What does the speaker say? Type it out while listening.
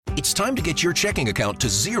It's time to get your checking account to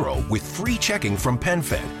zero with free checking from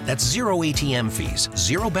PenFed. That's zero ATM fees,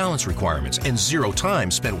 zero balance requirements, and zero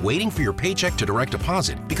time spent waiting for your paycheck to direct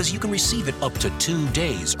deposit because you can receive it up to 2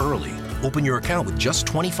 days early. Open your account with just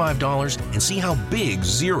 $25 and see how big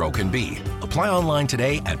zero can be. Apply online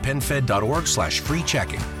today at PenFed.org/free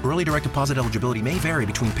checking. Early direct deposit eligibility may vary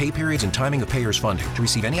between pay periods and timing of payers' funding. To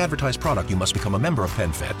receive any advertised product, you must become a member of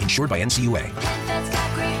PenFed, insured by NCUA.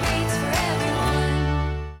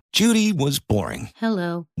 Judy was boring.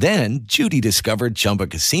 Hello. Then Judy discovered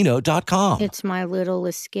ChumbaCasino.com. It's my little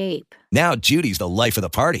escape. Now Judy's the life of the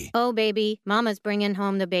party. Oh, baby, mama's bringing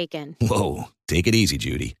home the bacon. Whoa, take it easy,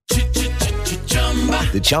 Judy.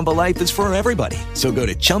 The Chumba life is for everybody. So go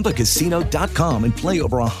to ChumbaCasino.com and play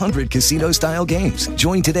over 100 casino-style games.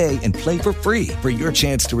 Join today and play for free for your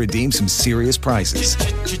chance to redeem some serious prizes.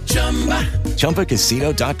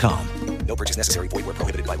 ChumbaCasino.com. No purchase necessary. Void where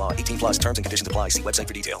prohibited by law. 18 plus terms and conditions apply. See website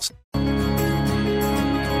for details.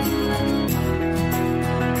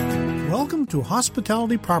 Welcome to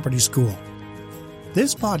Hospitality Property School.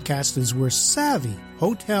 This podcast is where savvy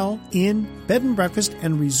hotel, inn, bed and breakfast,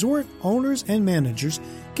 and resort owners and managers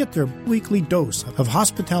get their weekly dose of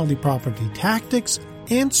hospitality property tactics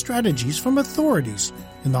and strategies from authorities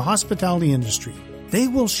in the hospitality industry. They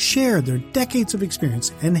will share their decades of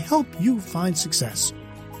experience and help you find success.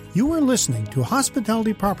 You are listening to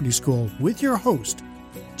Hospitality Property School with your host,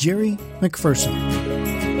 Jerry McPherson.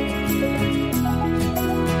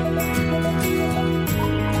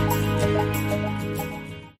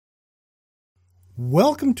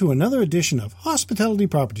 Welcome to another edition of Hospitality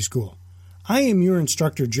Property School. I am your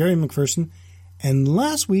instructor, Jerry McPherson, and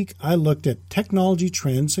last week I looked at technology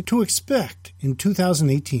trends to expect in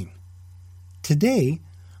 2018. Today,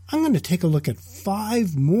 I'm going to take a look at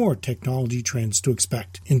 5 more technology trends to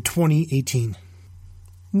expect in 2018.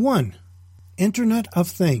 1. Internet of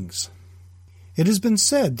Things. It has been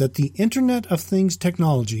said that the Internet of Things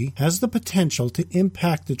technology has the potential to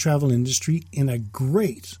impact the travel industry in a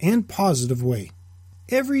great and positive way.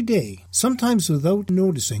 Every day, sometimes without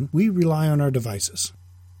noticing, we rely on our devices.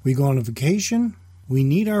 We go on a vacation, we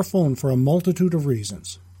need our phone for a multitude of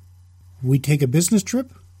reasons. We take a business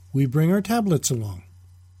trip, we bring our tablets along.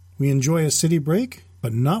 We enjoy a city break,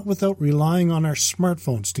 but not without relying on our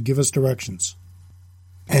smartphones to give us directions.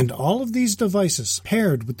 And all of these devices,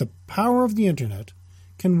 paired with the power of the internet,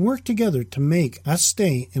 can work together to make a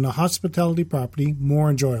stay in a hospitality property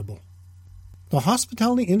more enjoyable. The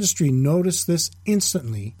hospitality industry noticed this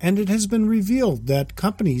instantly, and it has been revealed that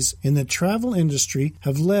companies in the travel industry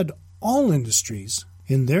have led all industries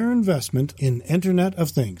in their investment in Internet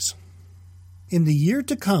of Things. In the year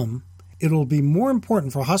to come, it will be more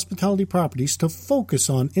important for hospitality properties to focus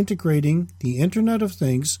on integrating the Internet of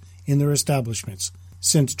Things in their establishments,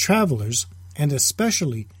 since travelers, and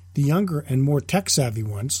especially the younger and more tech-savvy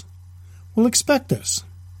ones, will expect this.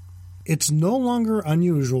 It's no longer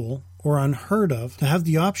unusual or unheard of to have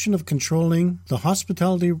the option of controlling the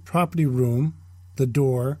hospitality property room, the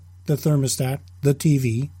door, the thermostat, the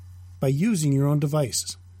TV, by using your own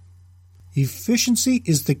devices. Efficiency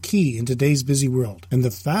is the key in today's busy world, and the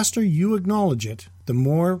faster you acknowledge it, the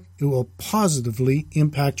more it will positively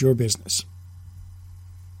impact your business.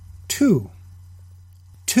 2.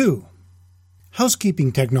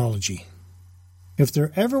 Housekeeping technology. If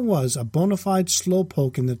there ever was a bona fide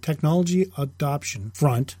slowpoke in the technology adoption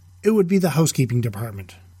front, it would be the housekeeping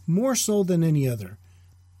department, more so than any other,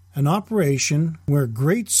 an operation where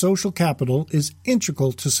great social capital is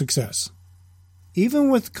integral to success.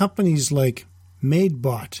 Even with companies like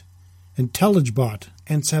MaidBot, IntelliGBot,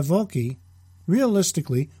 and Savoki,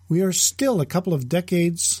 realistically, we are still a couple of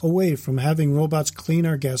decades away from having robots clean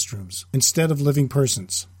our guest rooms instead of living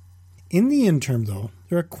persons. In the interim, though,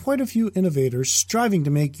 there are quite a few innovators striving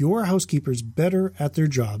to make your housekeepers better at their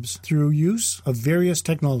jobs through use of various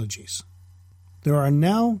technologies. There are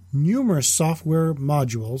now numerous software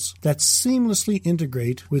modules that seamlessly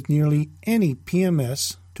integrate with nearly any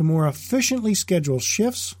PMS to more efficiently schedule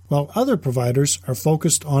shifts, while other providers are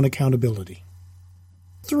focused on accountability.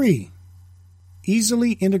 3.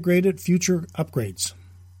 Easily integrated future upgrades.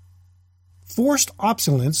 Forced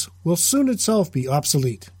obsolescence will soon itself be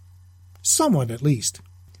obsolete. Somewhat, at least.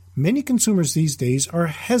 Many consumers these days are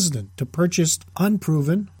hesitant to purchase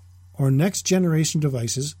unproven or next-generation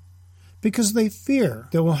devices because they fear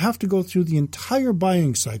they will have to go through the entire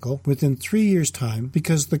buying cycle within 3 years' time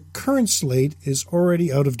because the current slate is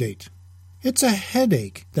already out of date. It's a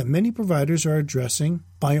headache that many providers are addressing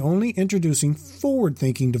by only introducing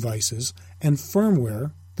forward-thinking devices and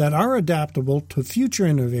firmware that are adaptable to future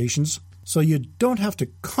innovations so you don't have to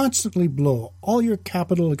constantly blow all your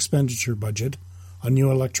capital expenditure budget on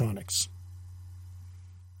new electronics.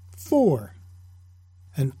 4.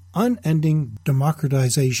 An unending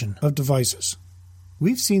democratization of devices.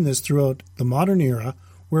 We've seen this throughout the modern era,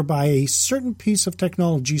 whereby a certain piece of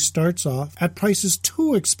technology starts off at prices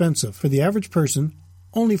too expensive for the average person,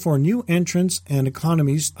 only for new entrants and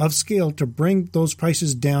economies of scale to bring those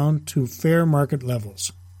prices down to fair market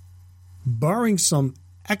levels. Barring some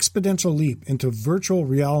exponential leap into virtual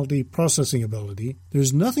reality processing ability,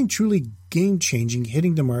 there's nothing truly game-changing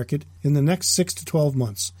hitting the market in the next 6 to 12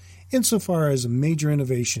 months, insofar as major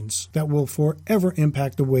innovations that will forever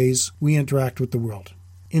impact the ways we interact with the world.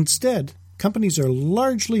 Instead, companies are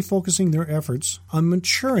largely focusing their efforts on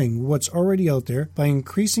maturing what's already out there by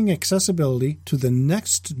increasing accessibility to the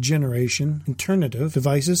next generation alternative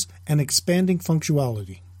devices and expanding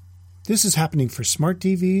functionality. This is happening for smart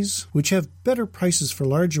TVs, which have better prices for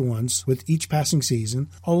larger ones with each passing season,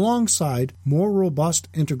 alongside more robust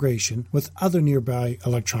integration with other nearby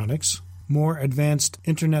electronics, more advanced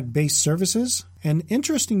internet-based services, and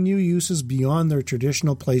interesting new uses beyond their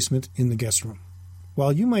traditional placement in the guest room.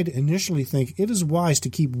 While you might initially think it is wise to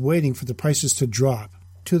keep waiting for the prices to drop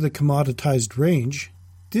to the commoditized range,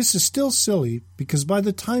 this is still silly because by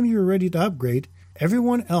the time you're ready to upgrade,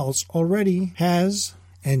 everyone else already has,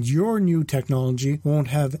 and your new technology won't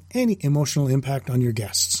have any emotional impact on your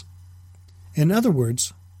guests. In other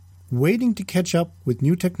words, waiting to catch up with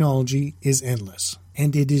new technology is endless,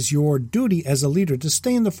 and it is your duty as a leader to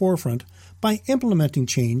stay in the forefront by implementing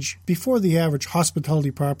change before the average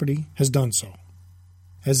hospitality property has done so.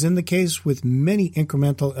 As in the case with many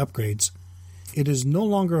incremental upgrades, it is no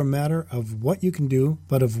longer a matter of what you can do,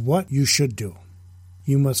 but of what you should do.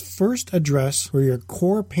 You must first address where your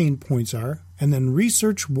core pain points are, and then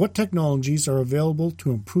research what technologies are available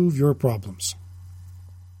to improve your problems.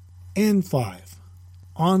 And 5.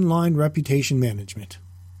 Online reputation management.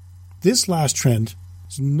 This last trend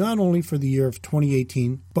is not only for the year of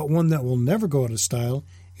 2018, but one that will never go out of style,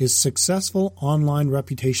 is successful online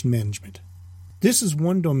reputation management. This is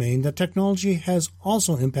one domain that technology has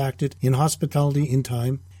also impacted in hospitality in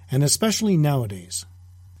time, and especially nowadays.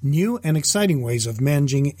 New and exciting ways of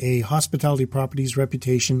managing a hospitality property's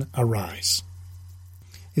reputation arise.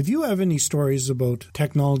 If you have any stories about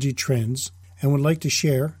technology trends and would like to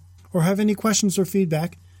share, or have any questions or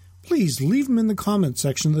feedback, please leave them in the comments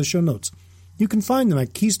section of the show notes. You can find them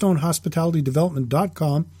at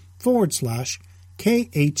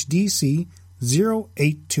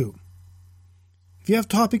KeystoneHospitalityDevelopment.com/KHDC082. If you have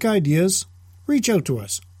topic ideas, reach out to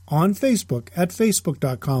us on Facebook at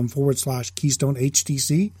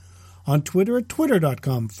facebook.com/KeystoneHDC, on Twitter at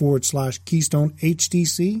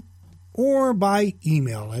twitter.com/KeystoneHDC, or by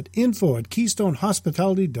email at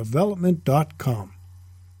info@KeystoneHospitalityDevelopment.com.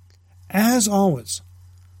 As always,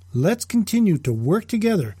 let's continue to work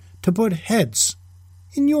together to put heads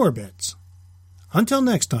in your beds. Until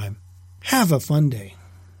next time, have a fun day.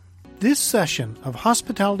 This session of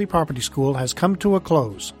Hospitality Property School has come to a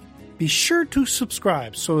close. Be sure to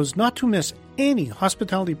subscribe so as not to miss any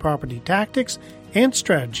hospitality property tactics and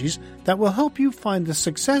strategies that will help you find the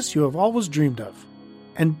success you have always dreamed of.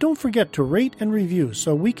 And don't forget to rate and review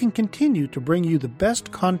so we can continue to bring you the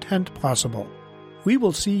best content possible. We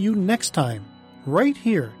will see you next time, right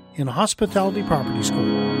here in Hospitality Property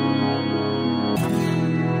School.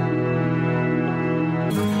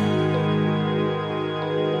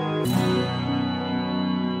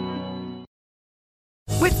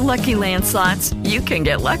 With Lucky Land Slots, you can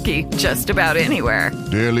get lucky just about anywhere.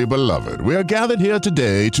 Dearly beloved, we are gathered here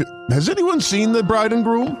today to... Has anyone seen the bride and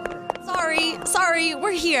groom? Sorry,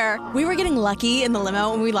 we're here. We were getting lucky in the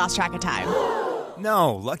limo and we lost track of time.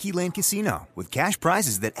 No, Lucky Land Casino, with cash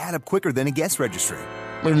prizes that add up quicker than a guest registry.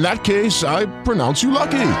 In that case, I pronounce you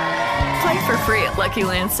lucky. Play for free at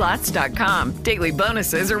LuckyLandSlots.com. Daily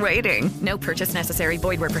bonuses are waiting. No purchase necessary.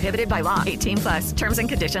 Void where prohibited by law. 18+. Terms and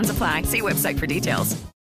conditions apply. See website for details.